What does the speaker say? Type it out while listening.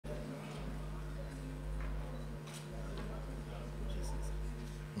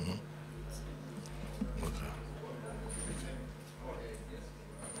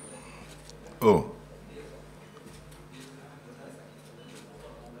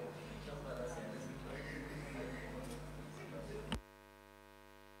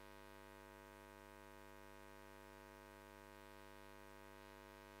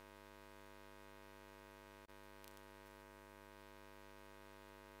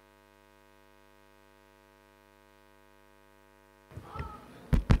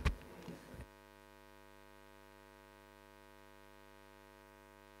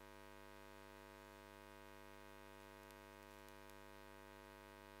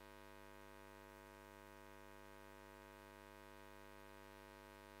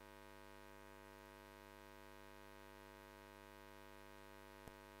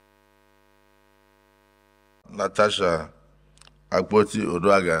Natasha Akpoti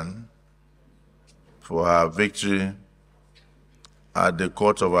for her victory at the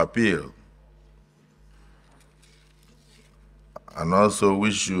Court of Appeal, and also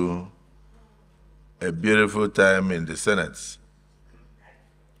wish you a beautiful time in the Senate.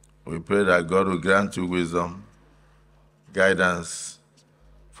 We pray that God will grant you wisdom, guidance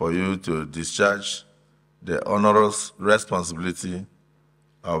for you to discharge the onerous responsibility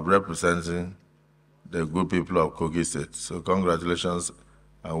of representing the good people of Kogi State. So congratulations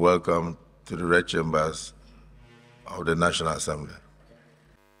and welcome to the Red Chambers of the National Assembly.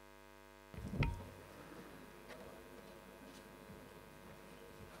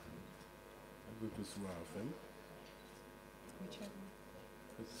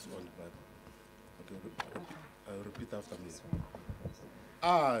 Repeat after me.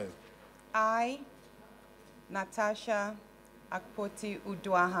 I, Natasha Akpoti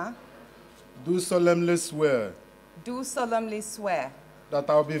Uduaha, do solemnly swear that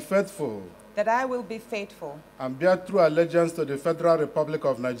I will be faithful that I will be faithful and bear true allegiance to the Federal Republic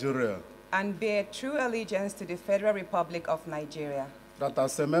of Nigeria, and bear true allegiance to the Federal Republic of Nigeria, that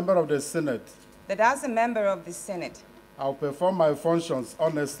as a member of the Senate, I will perform my functions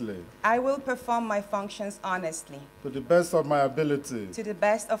honestly, I will perform my functions honestly, to the best of my ability,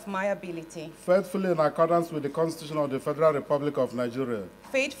 faithfully in accordance with the Constitution of the Federal Republic of Nigeria,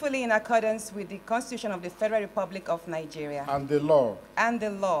 faithfully in accordance with the Constitution of the Federal Republic of Nigeria, and the law, and the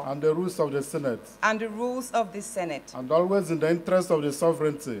rules of the Senate, and always in the interest of the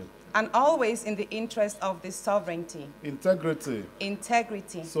sovereignty, and always in the interest of the sovereignty, integrity,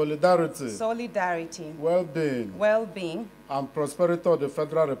 solidarity, well-being, and prosperity of the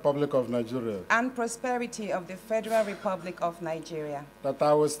Federal Republic of Nigeria. That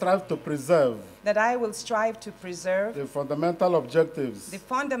I will strive to preserve the fundamental objectives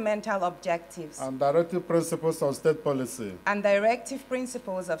and directive principles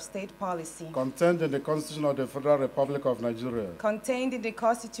of state policy contained in the Constitution of the Federal Republic of Nigeria.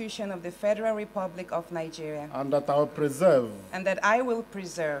 And that I will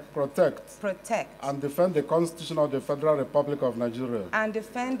preserve, protect, and defend the Constitution of the Federal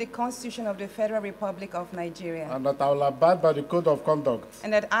Republic of Nigeria. And that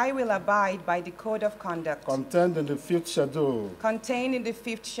I will abide by the code of conduct. Contained in the fifth schedule.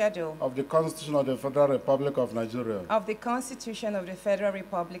 Of the Constitution of the Federal Republic of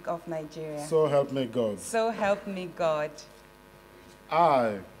Nigeria. So help me God.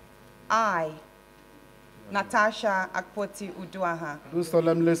 I, Natasha Akpoti Uduaha, do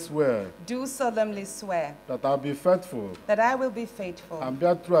solemnly swear that I will be faithful and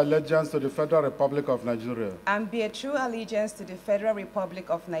bear true allegiance to the Federal Republic of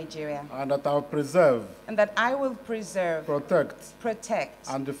Nigeria, and that I will preserve, protect,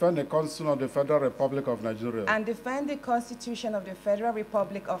 and defend the Constitution of the Federal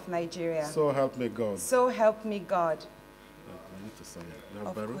Republic of Nigeria, So help me God.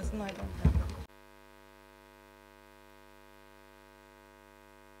 Of course, no, I don't have.